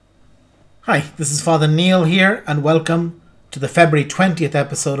Hi, this is Father Neil here, and welcome to the February 20th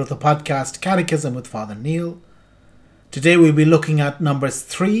episode of the podcast Catechism with Father Neil. Today we'll be looking at numbers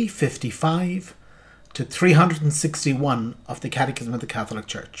 355 to 361 of the Catechism of the Catholic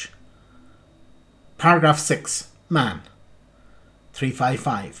Church. Paragraph 6. Man.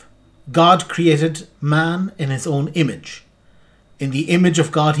 355. God created man in his own image. In the image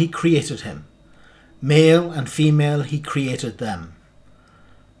of God he created him. Male and female he created them.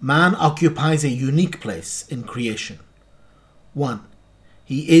 Man occupies a unique place in creation. 1.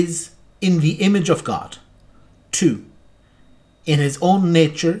 He is in the image of God. 2. In his own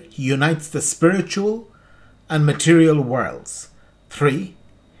nature he unites the spiritual and material worlds. 3.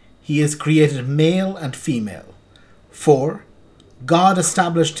 He is created male and female. 4. God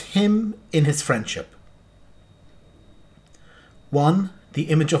established him in his friendship. 1. The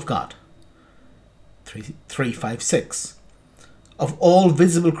image of God. 356. Of all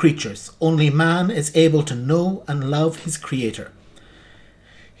visible creatures, only man is able to know and love his Creator.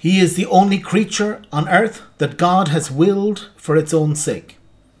 He is the only creature on earth that God has willed for its own sake,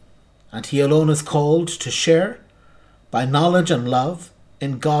 and he alone is called to share, by knowledge and love,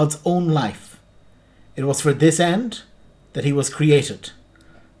 in God's own life. It was for this end that he was created,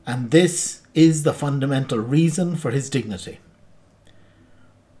 and this is the fundamental reason for his dignity.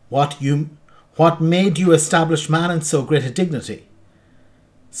 What made you establish man in so great a dignity?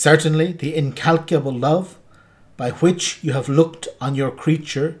 Certainly the incalculable love by which you have looked on your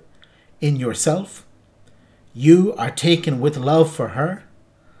creature in yourself. You are taken with love for her,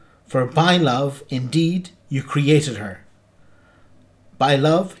 for by love indeed you created her. By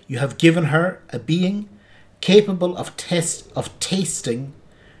love you have given her a being capable of tasting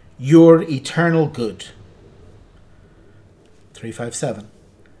your eternal good. 357.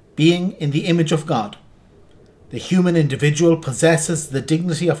 Being in the image of God, the human individual possesses the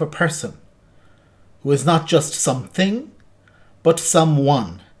dignity of a person, who is not just something, but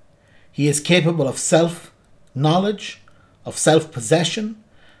someone. He is capable of self-knowledge, of self-possession,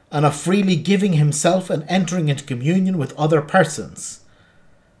 and of freely giving himself and entering into communion with other persons.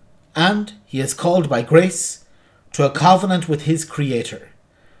 And he is called by grace to a covenant with his Creator,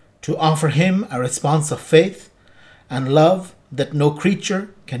 to offer him a response of faith and love that no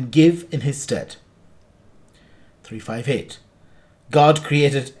creature can give in his stead. 358. God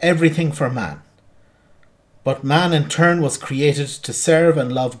created everything for man, but man in turn was created to serve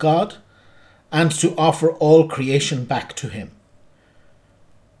and love God and to offer all creation back to him.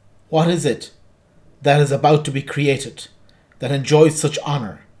 What is it that is about to be created that enjoys such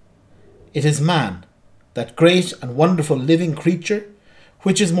honour? It is man, that great and wonderful living creature,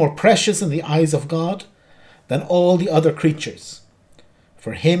 which is more precious in the eyes of God than all the other creatures.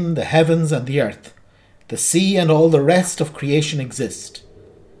 For him the heavens and the earth, the sea and all the rest of creation exist.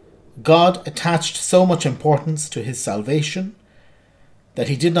 God attached so much importance to his salvation that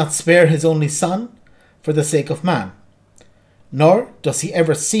he did not spare his only Son for the sake of man, nor does he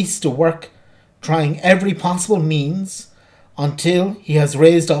ever cease to work, trying every possible means until he has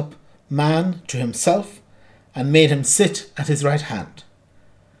raised up man to himself and made him sit at his right hand.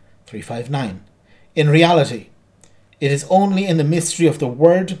 359. In reality, it is only in the mystery of the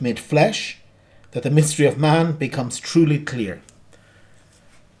Word made flesh that the mystery of man becomes truly clear.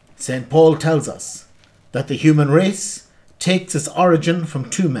 St. Paul tells us that the human race takes its origin from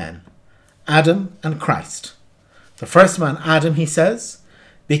two men, Adam and Christ. The first man, Adam, he says,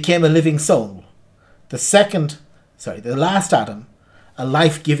 became a living soul. The last Adam, a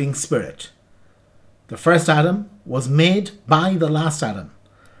life-giving spirit. The first Adam was made by the last Adam,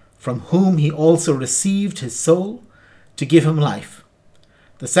 from whom he also received his soul to give him life.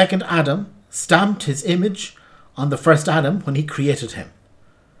 The second Adam stamped his image on the first Adam when he created him.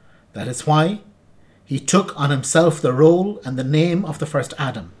 That is why he took on himself the role and the name of the first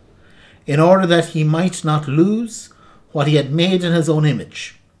Adam, in order that he might not lose what he had made in his own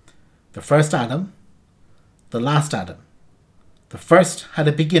image. The first Adam, the last Adam. The first had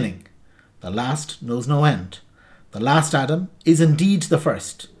a beginning, the last knows no end. The last Adam is indeed the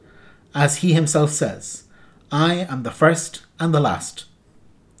first, as he himself says, I am the first and the last.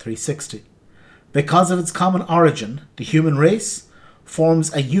 360. Because of its common origin, the human race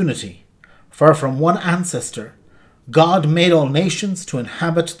forms a unity, for from one ancestor, God made all nations to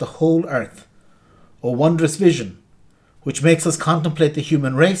inhabit the whole earth. A wondrous vision, which makes us contemplate the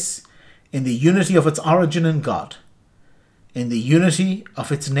human race in the unity of its origin in God, in the unity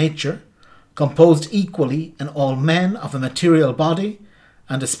of its nature, composed equally in all men of a material body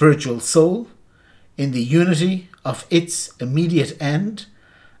and a spiritual soul, in the unity of its immediate end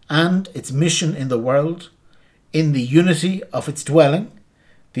and its mission in the world, in the unity of its dwelling,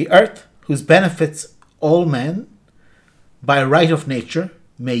 the earth whose benefits all men, by right of nature,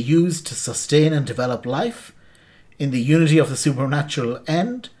 may use to sustain and develop life in the unity of the supernatural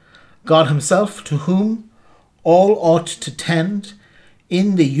end, God himself, to whom all ought to tend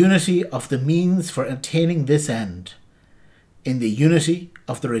in the unity of the means for attaining this end, in the unity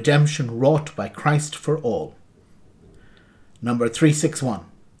of the redemption wrought by Christ for all. Number 361.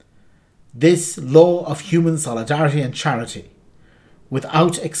 This law of human solidarity and charity,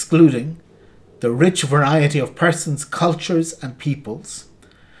 without excluding the rich variety of persons, cultures, and peoples,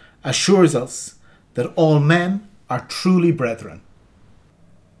 assures us that all men are truly brethren.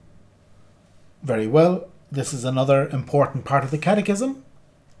 Very well, this is another important part of the Catechism,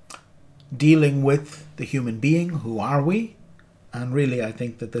 dealing with the human being. Who are we? And really, I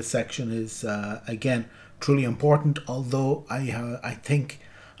think that this section is, again, truly important, although I think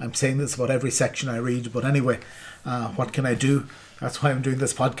I'm saying this about every section I read. But anyway, what can I do? That's why I'm doing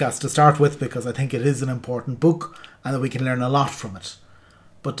this podcast to start with, because I think it is an important book and that we can learn a lot from it.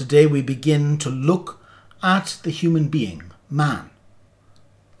 But today we begin to look at the human being, man.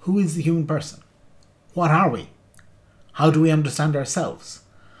 Who is the human person? What are we? How do we understand ourselves?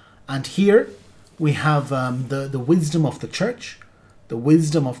 And here we have the wisdom of the church, the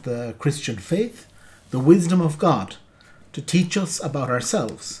wisdom of the Christian faith, the wisdom of God to teach us about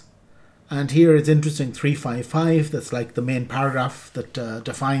ourselves. And here it's interesting, 355, that's like the main paragraph that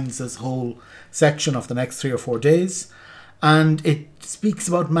defines this whole section of the next 3 or 4 days. And it speaks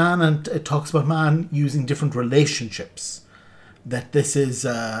about man, and it talks about man using different relationships. That this is,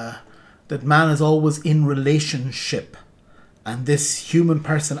 that man is always in relationship. And this human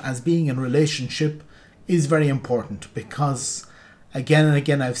person as being in relationship is very important, because again and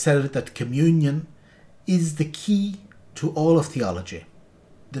again I've said it, that communion is the key to all of theology.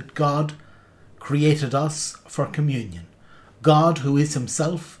 That God created us for communion. God, who is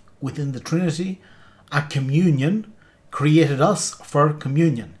himself within the Trinity, at communion, created us for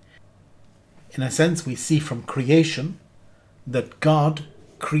communion. In a sense, we see from creation that God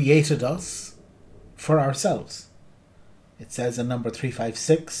created us for ourselves. It says in number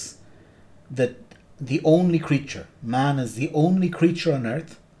 356 that the only creature, man is the only creature on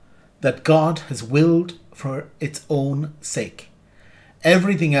earth that God has willed for its own sake.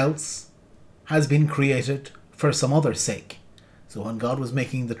 Everything else has been created for some other sake. So when God was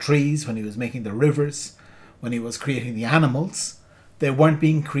making the trees, when he was making the rivers, when he was creating the animals, they weren't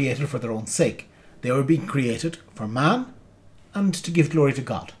being created for their own sake. They were being created for man and to give glory to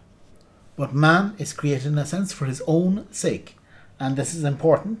God. But man is created in a sense for his own sake. And this is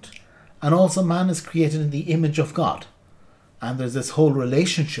important. And also man is created in the image of God. And there's this whole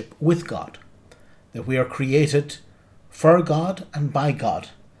relationship with God. That we are created for God and by God.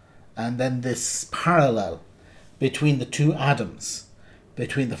 And then this parallel between the two Adams.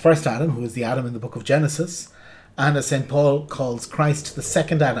 Between the first Adam, who is the Adam in the book of Genesis, and as St. Paul calls Christ the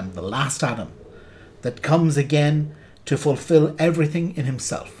second Adam, the last Adam, that comes again to fulfill everything in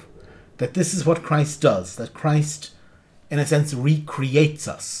himself. That this is what Christ does, that Christ, in a sense, recreates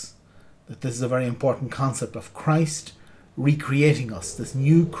us. That this is a very important concept of Christ recreating us, this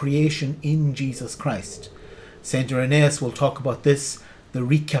new creation in Jesus Christ. St. Irenaeus will talk about this, the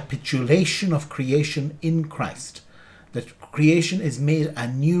recapitulation of creation in Christ. That creation is made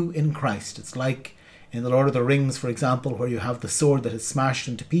anew in Christ. It's like in The Lord of the Rings, for example, where you have the sword that is smashed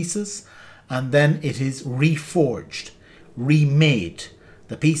into pieces, and then it is reforged, remade.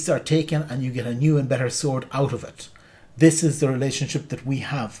 The pieces are taken and you get a new and better sword out of it. This is the relationship that we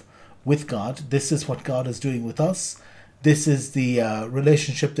have with God. This is what God is doing with us. This is the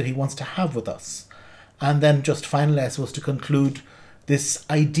relationship that he wants to have with us. And then just finally, I suppose, to conclude, this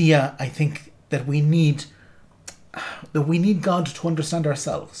idea, I think, that we need God to understand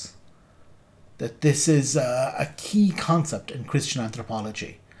ourselves. That this is a key concept in Christian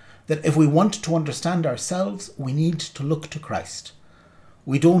anthropology. That if we want to understand ourselves, we need to look to Christ.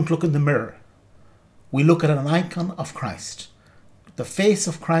 We don't look in the mirror. We look at an icon of Christ. The face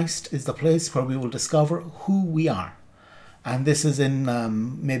of Christ is the place where we will discover who we are. And this is in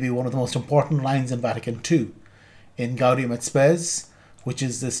maybe one of the most important lines in Vatican II, in Gaudium et Spes, which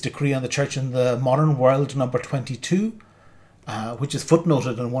is this decree on the church in the modern world, number 22, which is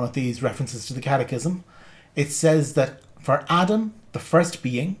footnoted in one of these references to the Catechism. It says that for Adam, the first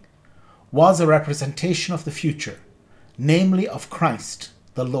being, was a representation of the future, namely of Christ,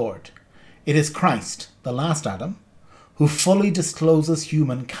 the Lord. It is Christ, the last Adam, who fully discloses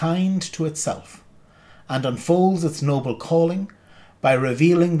humankind to itself and unfolds its noble calling by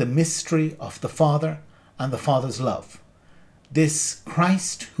revealing the mystery of the Father and the Father's love. This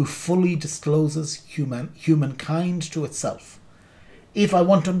Christ who fully discloses humankind to itself If I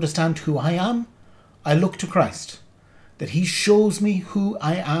want to understand who I am, I look to Christ. That he shows me who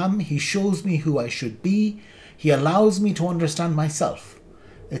I am, he shows me who I should be, he allows me to understand myself.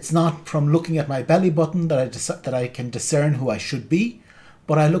 It's not from looking at my belly button that I can discern who I should be,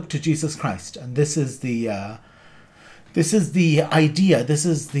 but I look to Jesus Christ. And this is the idea, this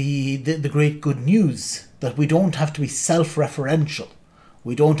is the great good news, that we don't have to be self-referential.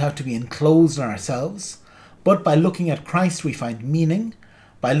 We don't have to be enclosed in ourselves, but by looking at Christ we find meaning.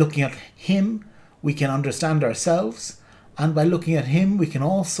 By looking at him we can understand ourselves, and by looking at him we can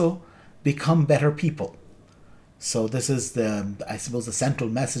also become better people. So this is the central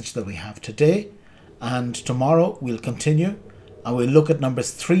message that we have today, and tomorrow we'll continue and we'll look at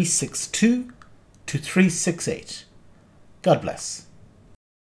numbers 362 to 368. God bless.